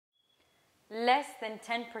less than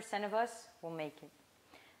 10% of us will make it.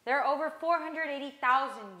 There are over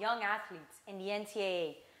 480,000 young athletes in the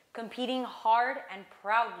NCAA competing hard and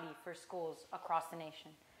proudly for schools across the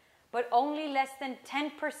nation. But only less than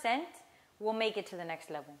 10% will make it to the next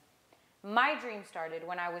level. My dream started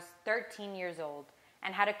when I was 13 years old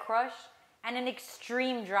and had a crush and an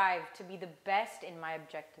extreme drive to be the best in my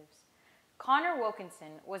objectives. Connor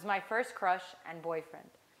Wilkinson was my first crush and boyfriend.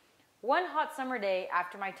 One hot summer day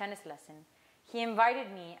after my tennis lesson, he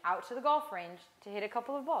invited me out to the golf range to hit a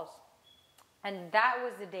couple of balls. And that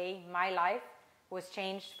was the day my life was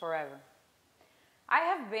changed forever. I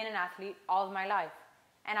have been an athlete all of my life,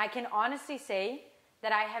 and I can honestly say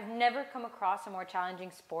that I have never come across a more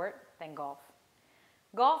challenging sport than golf.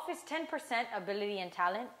 Golf is 10% ability and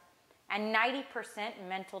talent, and 90%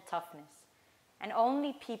 mental toughness. And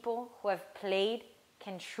only people who have played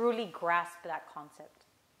can truly grasp that concept.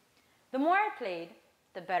 The more I played,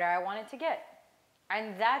 the better I wanted to get.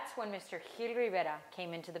 And that's when Mr. Gil Rivera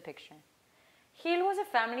came into the picture. Gil was a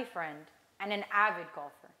family friend and an avid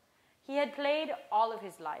golfer. He had played all of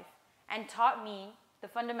his life and taught me the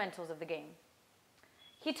fundamentals of the game.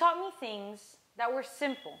 He taught me things that were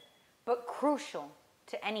simple but crucial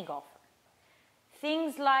to any golfer.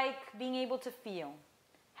 Things like being able to feel,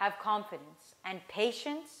 have confidence, and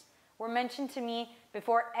patience were mentioned to me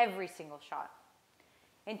before every single shot.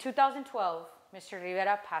 In 2012, Mr.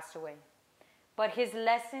 Rivera passed away, but his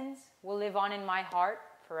lessons will live on in my heart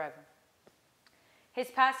forever. His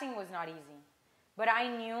passing was not easy, but I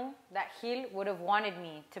knew that Gil would have wanted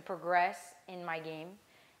me to progress in my game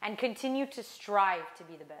and continue to strive to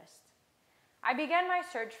be the best. I began my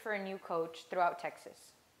search for a new coach throughout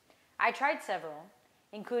Texas. I tried several,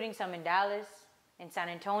 including some in Dallas, in San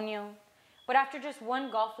Antonio, but after just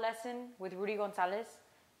one golf lesson with Rudy Gonzalez,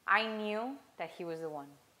 I knew that he was the one.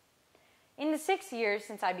 In the 6 years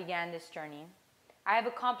since I began this journey, I have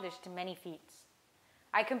accomplished many feats.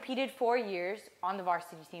 I competed 4 years on the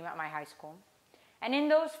varsity team at my high school, and in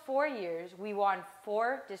those 4 years, we won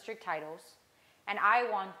 4 district titles, and I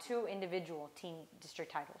won 2 individual team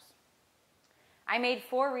district titles. I made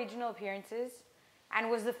 4 regional appearances and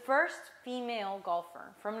was the first female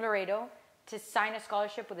golfer from Laredo to sign a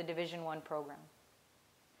scholarship with a Division I program.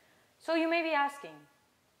 So you may be asking,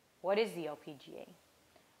 what is the LPGA?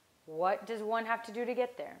 What does one have to do to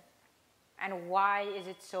get there? And why is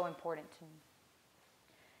it so important to me?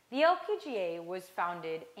 The LPGA was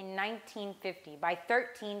founded in 1950 by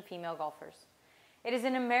 13 female golfers. It is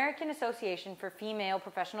an American association for female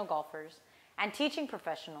professional golfers and teaching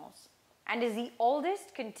professionals, and is the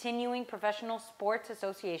oldest continuing professional sports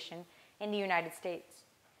association in the United States.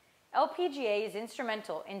 LPGA is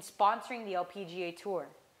instrumental in sponsoring the LPGA Tour,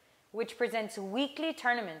 which presents weekly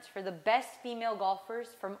tournaments for the best female golfers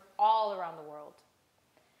from all around the world.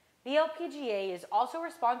 The LPGA is also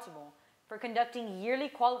responsible for conducting yearly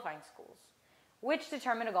qualifying schools, which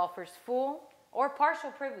determine a golfer's full or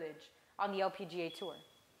partial privilege on the LPGA Tour.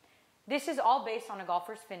 This is all based on a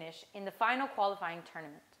golfer's finish in the final qualifying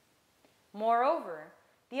tournament. Moreover,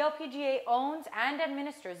 the LPGA owns and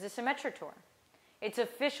administers the Symetra Tour, its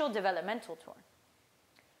official developmental tour.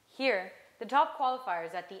 Here, the top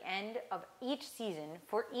qualifiers at the end of each season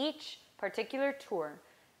for each particular tour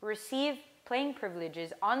receive playing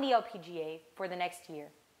privileges on the LPGA for the next year.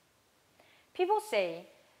 People say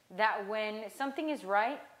that when something is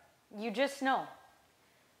right, you just know.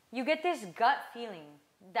 You get this gut feeling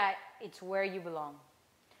that it's where you belong.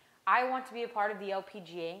 I want to be a part of the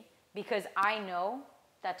LPGA because I know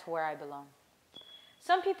that's where I belong.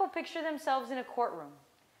 Some people picture themselves in a courtroom.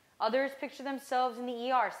 Others picture themselves in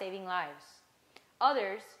the ER saving lives.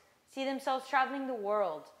 Others see themselves traveling the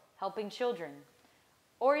world, helping children,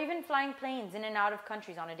 or even flying planes in and out of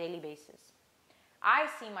countries on a daily basis. I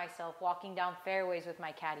see myself walking down fairways with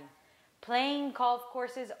my caddy, playing golf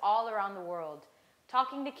courses all around the world,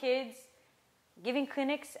 talking to kids, giving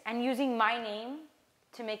clinics, and using my name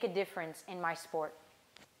to make a difference in my sport.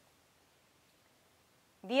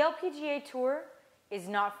 The LPGA Tour is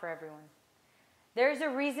not for everyone. There is a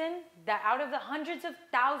reason that out of the hundreds of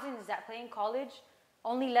thousands that play in college,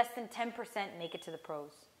 only less than 10% make it to the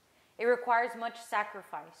pros. It requires much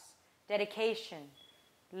sacrifice, dedication,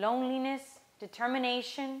 loneliness,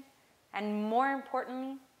 determination, and more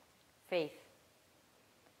importantly, faith.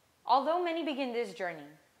 Although many begin this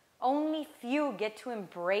journey, only few get to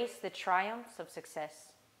embrace the triumphs of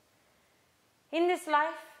success. In this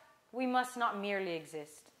life, we must not merely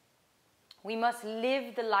exist. We must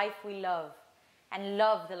live the life we love and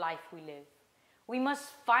love the life we live. We must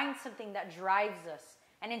find something that drives us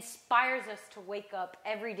and inspires us to wake up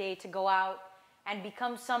every day to go out and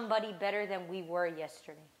become somebody better than we were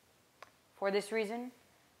yesterday. For this reason,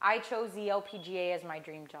 I chose the LPGA as my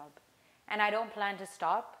dream job, and I don't plan to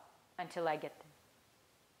stop until I get there.